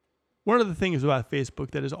One of the things about Facebook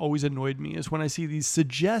that has always annoyed me is when I see these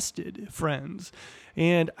suggested friends,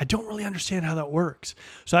 and I don't really understand how that works.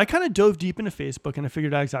 So I kind of dove deep into Facebook and I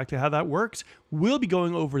figured out exactly how that works. We'll be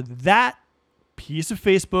going over that piece of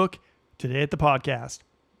Facebook today at the podcast.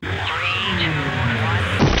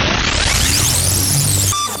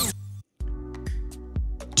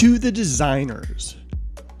 To the designers,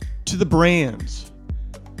 to the brands,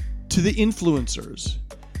 to the influencers,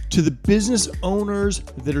 to the business owners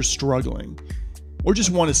that are struggling or just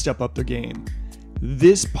want to step up their game,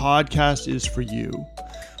 this podcast is for you.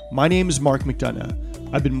 My name is Mark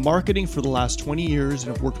McDonough. I've been marketing for the last 20 years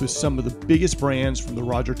and have worked with some of the biggest brands from the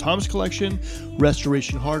Roger Thomas Collection,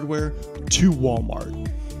 Restoration Hardware, to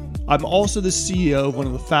Walmart. I'm also the CEO of one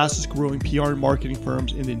of the fastest growing PR and marketing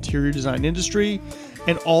firms in the interior design industry,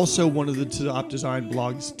 and also one of the top design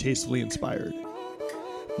blogs, Tastefully Inspired.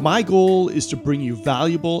 My goal is to bring you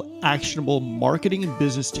valuable, actionable marketing and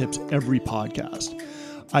business tips every podcast.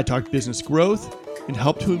 I talk business growth and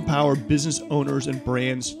help to empower business owners and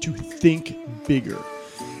brands to think bigger.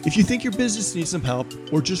 If you think your business needs some help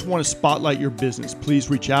or just want to spotlight your business, please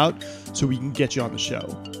reach out so we can get you on the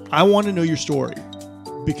show. I want to know your story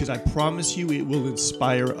because I promise you it will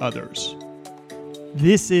inspire others.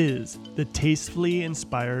 This is the Tastefully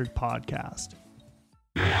Inspired Podcast.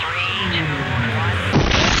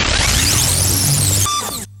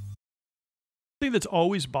 Thing that's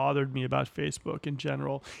always bothered me about Facebook in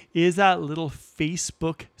general is that little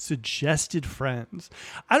Facebook suggested friends.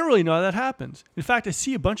 I don't really know how that happens. In fact, I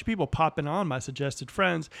see a bunch of people popping on my suggested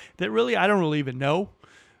friends that really I don't really even know.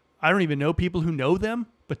 I don't even know people who know them,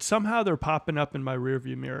 but somehow they're popping up in my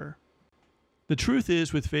rearview mirror. The truth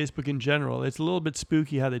is, with Facebook in general, it's a little bit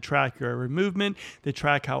spooky how they track your every movement. They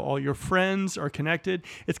track how all your friends are connected.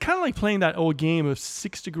 It's kind of like playing that old game of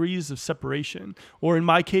 6 degrees of separation, or in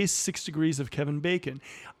my case, 6 degrees of Kevin Bacon.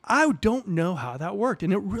 I don't know how that worked,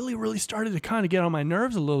 and it really started to kind of get on my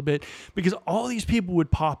nerves a little bit because all these people would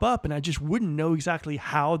pop up, and I just wouldn't know exactly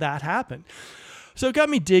how that happened. So it got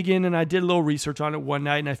me digging, and I did a little research on it one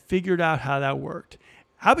night, and I figured out how that worked.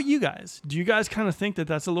 How about you guys? Do you guys kind of think that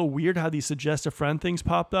that's a little weird how these suggest a friend things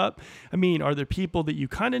popped up? I mean, are there people that you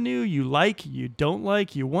kind of knew, you like, you don't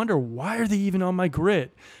like, you wonder why are they even on my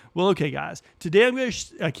grid? Well, okay, guys, today I'm going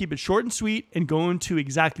to keep it short and sweet and go into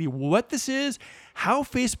exactly what this is, how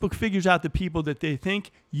Facebook figures out the people that they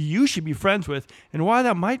think you should be friends with, and why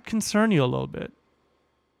that might concern you a little bit.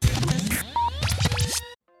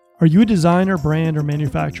 Are you a designer, brand, or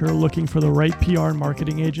manufacturer looking for the right PR and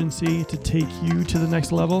marketing agency to take you to the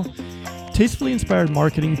next level? Tastefully Inspired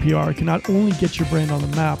Marketing PR can not only get your brand on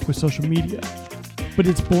the map with social media, but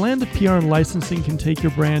its blend of PR and licensing can take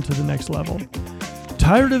your brand to the next level.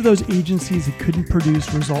 Tired of those agencies that couldn't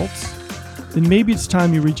produce results? Then maybe it's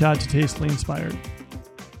time you reach out to Tastefully Inspired.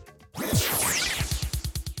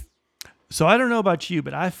 So I don't know about you,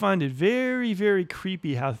 but I find it very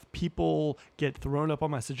creepy how people get thrown up on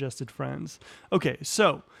my suggested friends. Okay,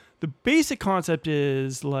 so the basic concept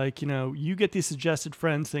is like, you get these suggested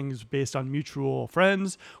friends things based on mutual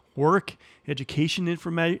friends, work, education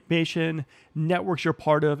information, networks you're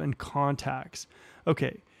part of, and contacts.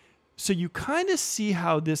 Okay, so you kind of see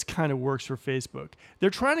how this kind of works for Facebook. They're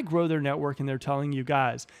trying to grow their network and they're telling you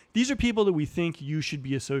guys, these are people that we think you should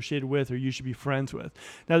be associated with or you should be friends with.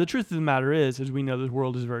 Now, the truth of the matter is, as we know, the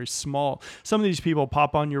world is very small. Some of these people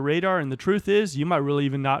pop on your radar, and the truth is you might really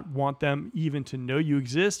even not want them even to know you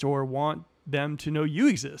exist or want them to know you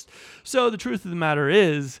exist. So the truth of the matter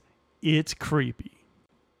is, it's creepy.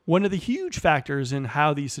 One of the huge factors in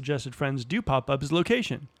how these suggested friends do pop up is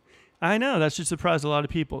location. I know, that should surprise a lot of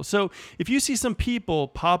people. So if you see some people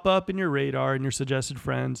pop up in your radar and your suggested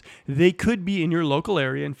friends, they could be in your local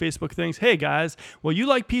area, and Facebook thinks, hey guys, well, you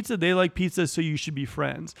like pizza, they like pizza, so you should be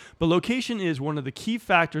friends. But location is one of the key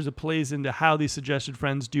factors that plays into how these suggested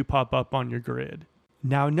friends do pop up on your grid.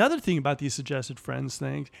 Now, another thing about these suggested friends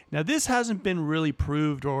things, now this hasn't been really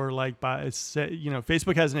proved or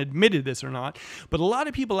Facebook hasn't admitted this or not, but a lot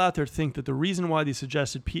of people out there think that the reason why these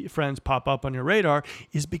suggested friends pop up on your radar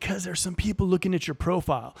is because there's some people looking at your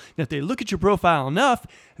profile. Now, if they look at your profile enough,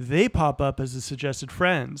 they pop up as the suggested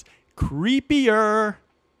friends. Creepier.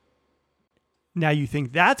 Now you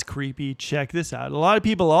think that's creepy, check this out. A lot of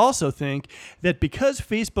people also think that because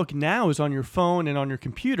Facebook now is on your phone and on your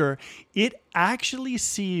computer, it actually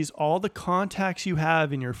sees all the contacts you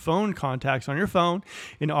have in your phone contacts on your phone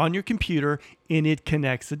and on your computer, and it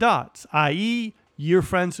connects the dots, i.e.,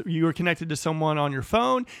 you're connected to someone on your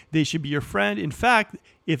phone, they should be your friend. In fact,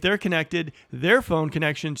 if they're connected, their phone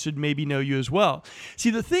connection should maybe know you as well. See,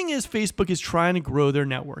 the thing is, Facebook is trying to grow their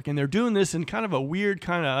network, and they're doing this in kind of a weird,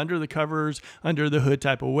 kind of under the covers, under the hood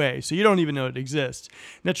type of way. So you don't even know it exists.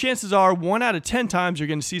 Now, chances are 1 out of 10 times you're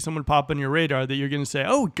going to see someone pop on your radar that you're going to say,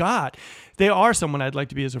 oh God, they are someone I'd like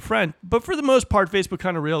to be as a friend. But for the most part, Facebook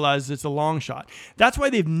kind of realizes it's a long shot. That's why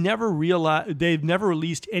they've never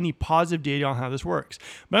released any positive data on how this works.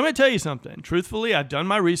 But I'm going to tell you something. Truthfully, I've done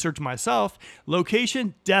my research myself.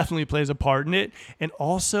 Location definitely plays a part in it. And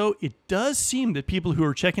also, it does seem that people who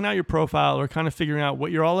are checking out your profile or kind of figuring out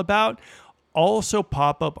what you're all about also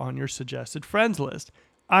pop up on your suggested friends list.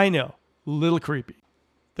 I know, little creepy.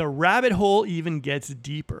 The rabbit hole even gets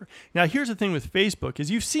deeper. Now, here's the thing with Facebook is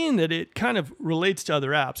you've seen that it kind of relates to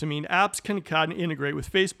other apps. I mean, apps can kind of integrate with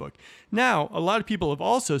Facebook. Now, a lot of people have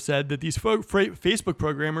also said that these Facebook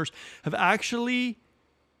programmers have actually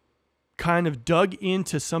kind of dug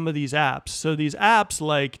into some of these apps. So these apps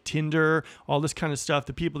like Tinder, all this kind of stuff,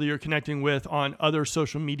 the people that you're connecting with on other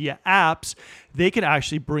social media apps, they can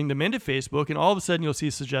actually bring them into Facebook, and all of a sudden you'll see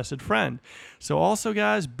a suggested friend. So also,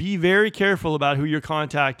 guys, be very careful about who you're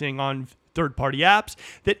contacting on third-party apps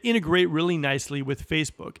that integrate really nicely with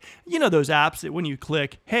Facebook. You know those apps that when you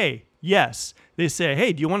click, hey, yes, they say,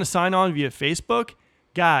 hey, do you want to sign on via Facebook?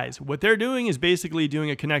 Guys, what they're doing is basically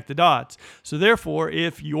doing a connect the dots. So therefore,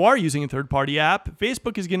 if you are using a third-party app,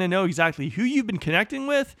 Facebook is going to know exactly who you've been connecting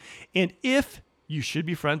with and if you should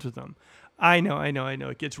be friends with them. I know.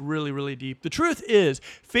 It gets really, really deep. The truth is,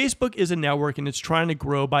 Facebook is a network and it's trying to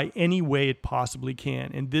grow by any way it possibly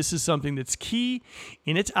can. And this is something that's key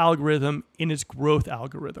in its algorithm, in its growth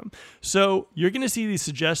algorithm. So you're going to see these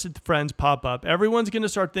suggested friends pop up. Everyone's going to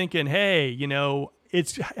start thinking, hey,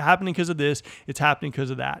 it's happening because of this. It's happening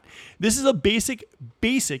because of that. This is a basic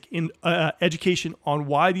in education on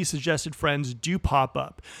why these suggested friends do pop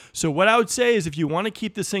up. So what I would say is if you want to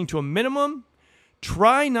keep this thing to a minimum,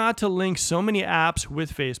 try not to link so many apps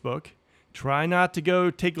with Facebook. Try not to go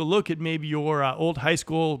take a look at maybe your old high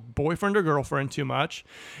school boyfriend or girlfriend too much.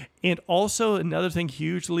 And also another thing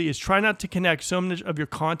hugely is try not to connect so much of your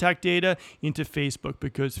contact data into Facebook,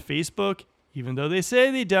 because Facebook, even though they say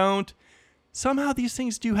they don't, somehow these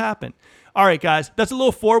things do happen. All right, guys, that's a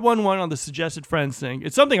little 411 on the suggested friends thing.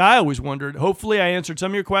 It's something I always wondered. Hopefully, I answered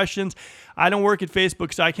some of your questions. I don't work at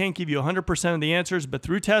Facebook, so I can't give you 100% of the answers, but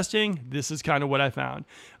through testing, this is kind of what I found.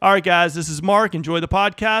 All right, guys, this is Mark. Enjoy the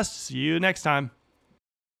podcast. See you next time.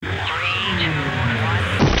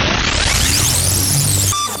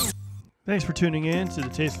 Thanks for tuning in to the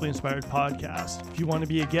Tastefully Inspired podcast. If you want to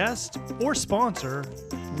be a guest or sponsor,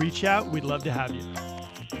 reach out. We'd love to have you.